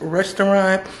nice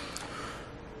restaurant.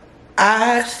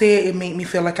 I said it made me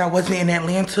feel like I wasn't in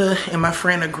Atlanta, and my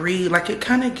friend agreed. Like, it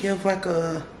kind of gives like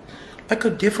a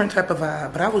different type of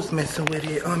vibe, but I was messing with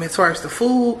it. As far as the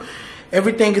food,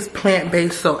 everything is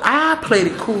plant-based, so I played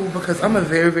it cool because I'm a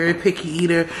very, very picky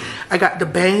eater. I got the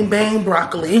bang bang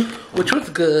broccoli, which was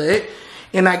good,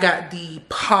 and I got the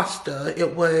pasta.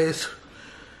 It was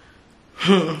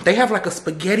they have like a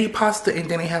spaghetti pasta,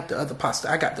 and then they have the other pasta.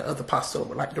 I got the other pasta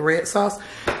with like the red sauce.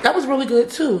 That was really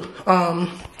good too.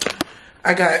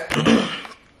 I got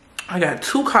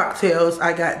 2 cocktails.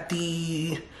 I got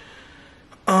the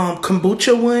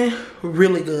kombucha one,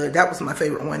 really good. That was my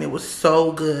favorite one. It was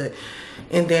so good.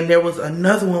 And then there was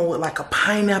another one with like a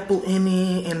pineapple in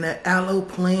it and the aloe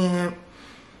plant.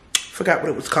 Forgot what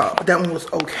it was called, but that one was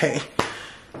okay.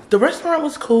 The restaurant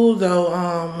was cool though.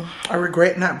 I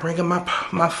regret not bringing my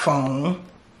phone.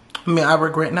 I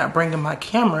regret not bringing my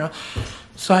camera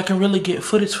so I can really get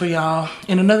footage for y'all.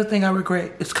 And another thing I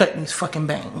regret is cutting these fucking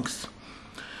bangs.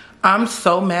 I'm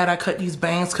so mad I cut these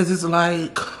bangs because it's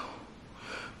like,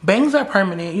 bangs are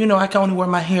permanent. You know, I can only wear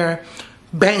my hair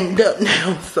banged up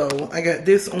now. So I got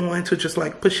this on to just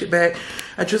like push it back.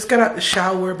 I just got out the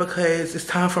shower because it's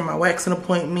time for my waxing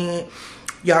appointment.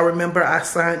 Y'all remember I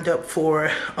signed up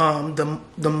for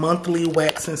the monthly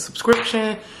waxing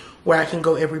subscription where I can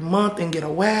go every month and get a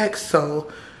wax.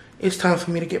 So it's time for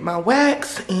me to get my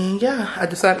wax. And yeah, I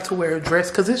decided to wear a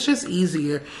dress because it's just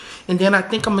easier. And then I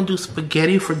think I'm gonna do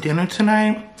spaghetti for dinner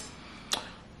tonight.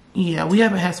 Yeah, we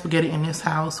haven't had spaghetti in this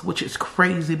house, which is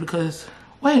crazy because,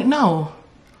 wait, no.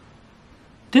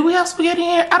 Did we have spaghetti in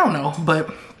here? I don't know,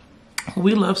 but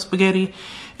we love spaghetti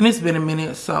and it's been a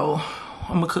minute. So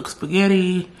I'm gonna cook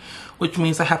spaghetti, which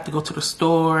means I have to go to the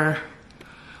store,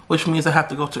 which means I have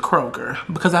to go to Kroger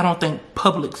because I don't think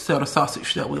Publix sell the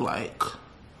sausage that we like.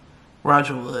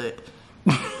 Roger Wood.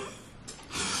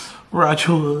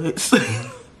 Roger Woods.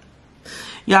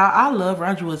 Y'all, I love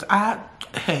Roger Woods.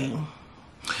 Hey,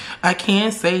 I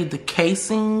can say the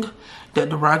casing that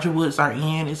the Roger Woods are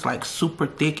in is like super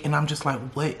thick, and I'm just like,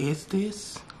 what is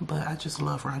this? But I just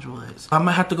love Roger Woods. I'm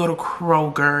gonna have to go to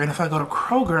Kroger, and if I go to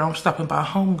Kroger, I'm stopping by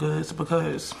Home Goods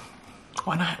because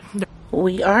why not?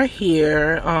 We are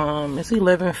here. It's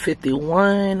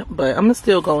 11:51, but I'm gonna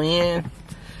still go in.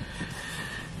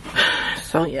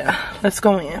 So yeah, let's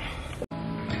go in.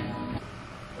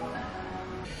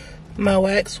 My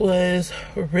wax was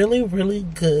really, really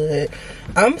good.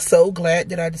 I'm so glad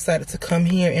that I decided to come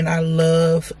here, and I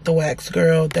love the wax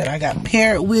girl that I got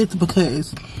paired with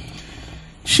because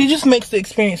she just makes the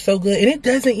experience so good, and it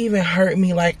doesn't even hurt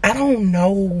me. Like, I don't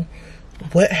know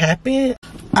what happened.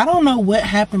 I don't know what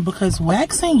happened because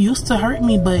waxing used to hurt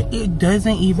me, but it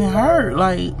doesn't even hurt.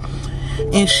 Like,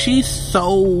 and she's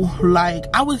so, like,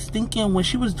 I was thinking when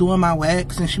she was doing my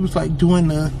wax and she was like doing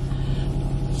the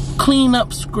clean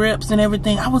up scripts and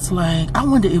everything, I was like, I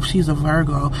wonder if she's a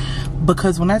Virgo,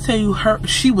 because when I tell you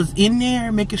she was in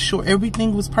there making sure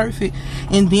everything was perfect,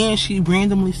 and then she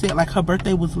randomly said like her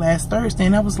birthday was last Thursday,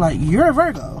 and I was like, you're a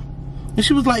Virgo? And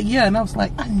she was like, yeah, and I was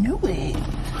like, I knew it.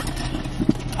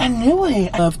 I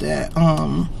love that.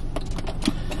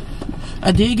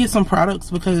 I did get some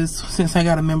products because since I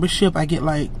got a membership, I get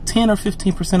like 10 or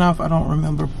 15% off, I don't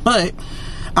remember, but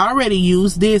I already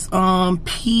used this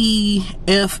PFB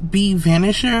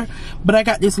Vanisher, but I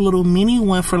got this little mini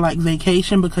one for like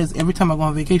vacation, because every time I go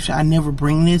on vacation I never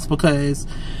bring this because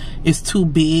it's too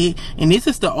big, and this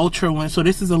is the ultra one, so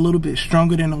this is a little bit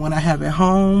stronger than the one I have at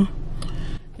home.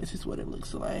 This is what it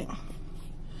looks like.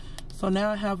 So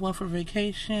now I have one for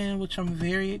vacation, which I'm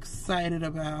very excited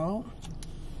about.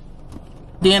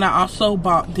 Then I also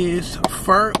bought this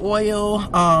fur oil.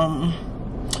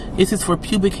 This is for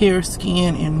pubic hair,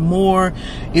 skin, and more.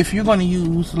 If you're going to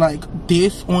use like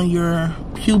this on your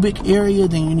pubic area,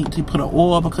 then you need to put an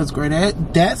oil, because girl,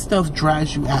 that stuff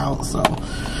dries you out. So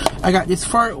I got this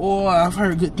fur oil. I've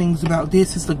heard good things about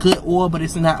this. It's a good oil, but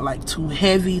it's not like too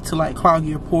heavy to like clog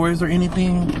your pores or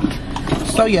anything.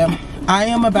 So yeah, I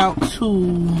am about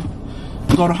to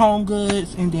go to Home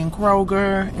Goods and then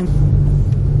Kroger, and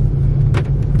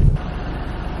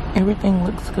everything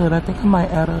looks good. I think I might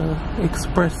add a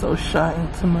espresso shot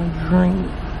into my drink.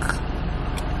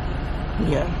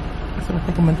 Yeah, that's what I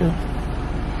think I'm gonna do.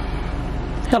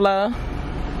 Hello?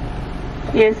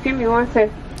 Yes, give me one sec.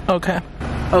 Okay.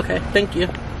 Okay, thank you.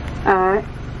 Alright.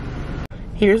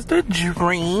 Here's the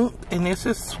drink, and this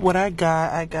is what I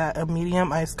got. I got a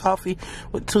medium iced coffee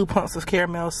with 2 pumps of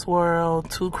caramel swirl,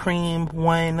 2 cream,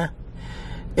 1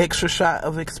 extra shot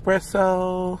of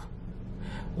espresso.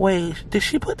 Wait, did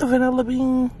she put the vanilla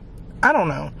bean? I don't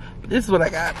know. This is what I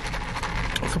got.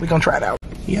 So we're gonna try it out.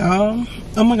 Y'all,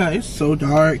 oh my god, it's so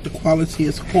dark. The quality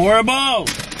is horrible.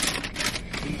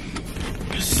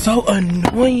 It's so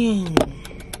annoying.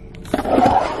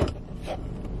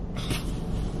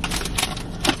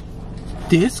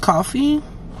 This coffee,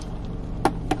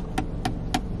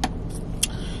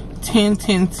 10,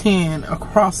 10, 10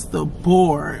 across the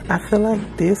board. I feel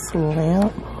like this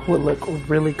lamp would look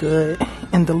really good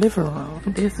in the living room.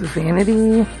 This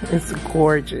vanity is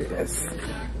gorgeous.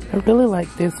 I really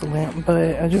like this lamp,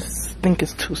 but I just think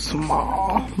it's too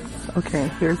small. Okay,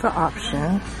 here's the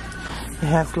option. It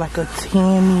has like a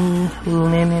tanny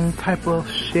linen type of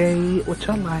shade, which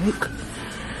I like.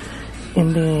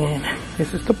 And then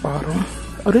this is the bottom.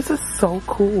 Oh, this is so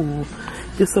cool.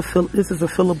 This is a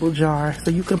fillable jar,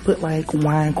 so you can put like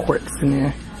wine corks in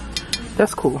there.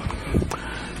 That's cool.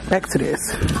 Back to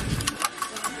this.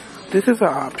 This is an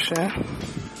option.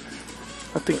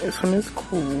 I think this one is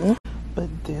cool. But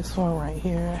this one right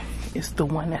here is the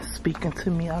one that's speaking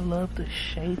to me. I love the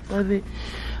shape of it.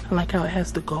 I like how it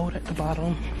has the gold at the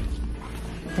bottom.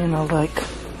 And I like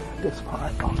this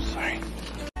part. Oh, I'm sorry.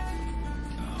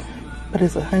 But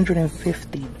it's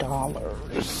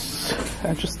 $150.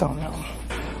 I just don't know.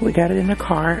 We got it in the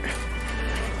cart.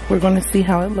 We're gonna see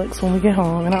how it looks when we get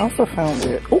home. And I also found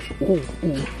it.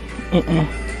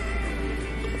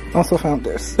 Also found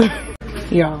this.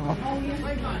 Y'all,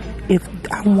 if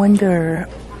I wonder,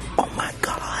 oh my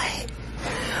god,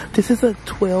 this is a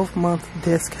 12-month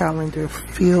desk calendar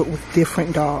filled with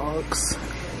different dogs.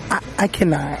 I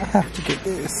cannot. I have to get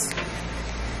this.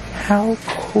 How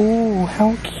cool.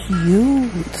 How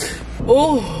cute.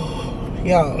 Oh,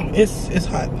 y'all, it's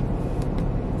hot.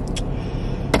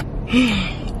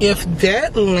 If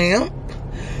that lamp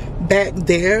back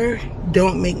there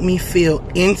don't make me feel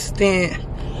instant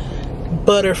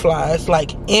butterflies,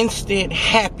 like instant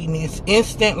happiness,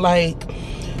 instant like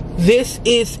this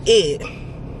is it,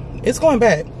 it's going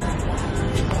back.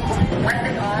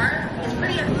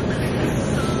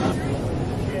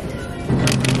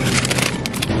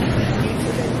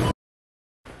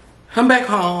 I'm back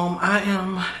home. I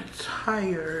am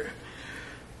tired.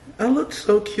 I looked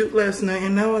so cute last night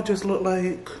and now I just look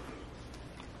like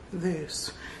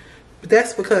this. But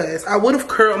that's because I would have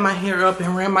curled my hair up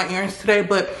and ran my errands today,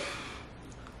 but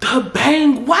the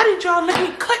bang, why did y'all let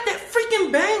me cut that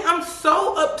freaking bang? I'm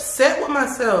so upset with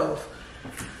myself.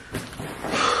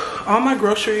 All my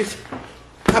groceries,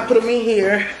 I put them in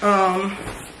here.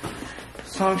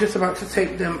 So I'm just about to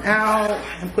take them out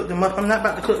and put them up. I'm not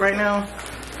about to cook right now.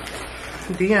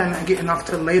 Dion not getting off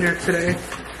till later today,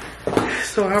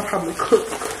 so I'll probably cook.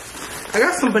 I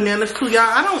got some bananas too, y'all.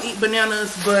 I don't eat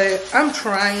bananas, but I'm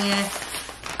trying.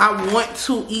 I want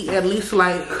to eat at least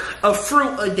like a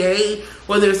fruit a day,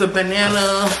 whether it's a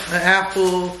banana, an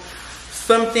apple,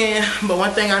 something. But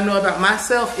one thing I know about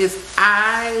myself is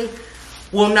I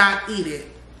will not eat it.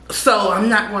 So I'm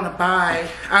not gonna buy,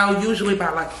 I'll usually buy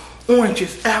like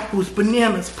oranges, apples,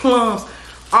 bananas, plums,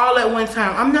 all at one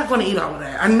time. I'm not gonna eat all of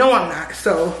that. I know I'm not.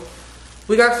 So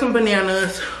we got some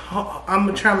bananas. I'm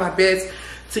gonna try my best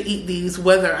to eat these,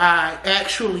 whether I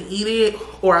actually eat it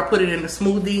or I put it in a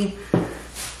smoothie,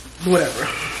 whatever.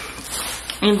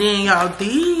 And then y'all,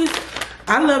 these,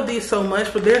 I love these so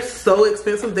much, but they're so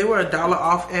expensive. They were $1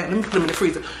 off at, let me put them in the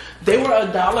freezer. They were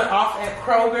 $1 off at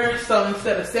Kroger, so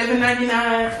instead of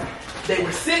 $7.99, they were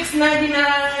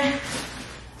 $6.99.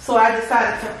 So I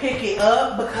decided to pick it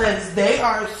up because they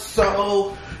are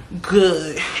so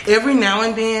good. Every now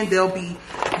and then they'll be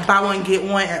buy one get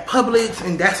one at Publix,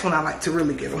 and that's when I like to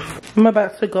really get them. I'm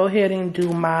about to go ahead and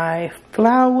do my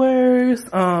flowers,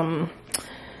 and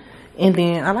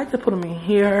then I like to put them in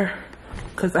here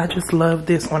because I just love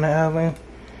this on the island.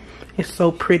 It's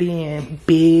so pretty and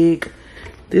big.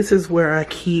 This is where I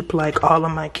keep like all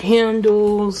of my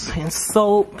candles and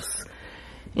soaps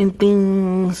and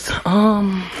things.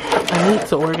 I need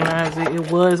to organize it.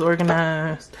 It was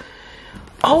organized.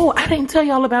 Oh, I didn't tell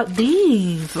y'all about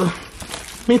these.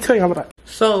 Let me tell y'all about it.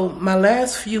 So my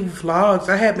last few vlogs,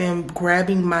 I have been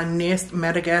grabbing my Nest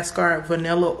Madagascar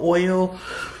vanilla oil,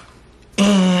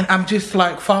 and I'm just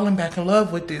like falling back in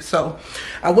love with this. So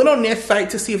I went on their site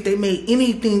to see if they made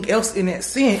anything else in that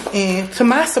scent, and to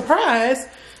my surprise,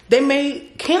 they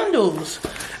made candles.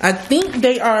 I think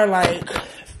they are like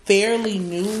fairly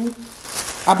new.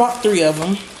 I bought 3 of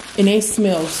them, and they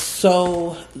smell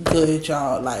so good,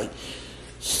 y'all. Like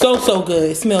so good.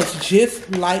 It smells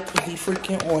just like the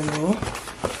freaking oil.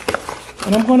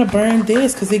 And I'm gonna burn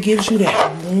this because it gives you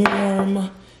that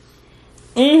warm,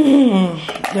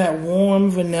 that warm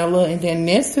vanilla. And then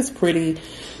Nest is pretty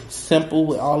simple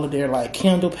with all of their like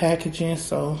candle packaging,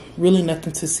 so really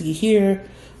nothing to see here,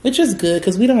 which is good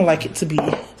because we don't like it to be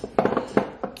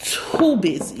too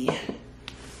busy.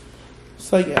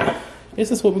 So yeah, this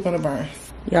is what we're gonna burn.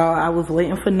 Y'all, I was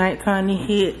waiting for nighttime to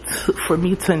hit for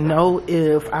me to know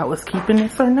if I was keeping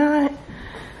this or not.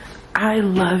 I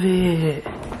love it.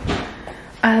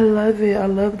 I love it. I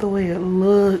love the way it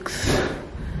looks.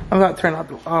 I'm about to turn all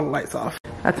the lights off.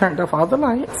 I turned off all the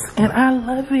lights and I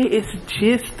love it. It's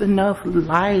just enough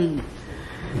light.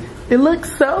 It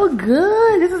looks so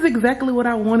good. This is exactly what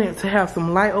I wanted, to have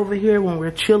some light over here when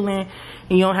we're chilling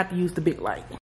and you don't have to use the big light.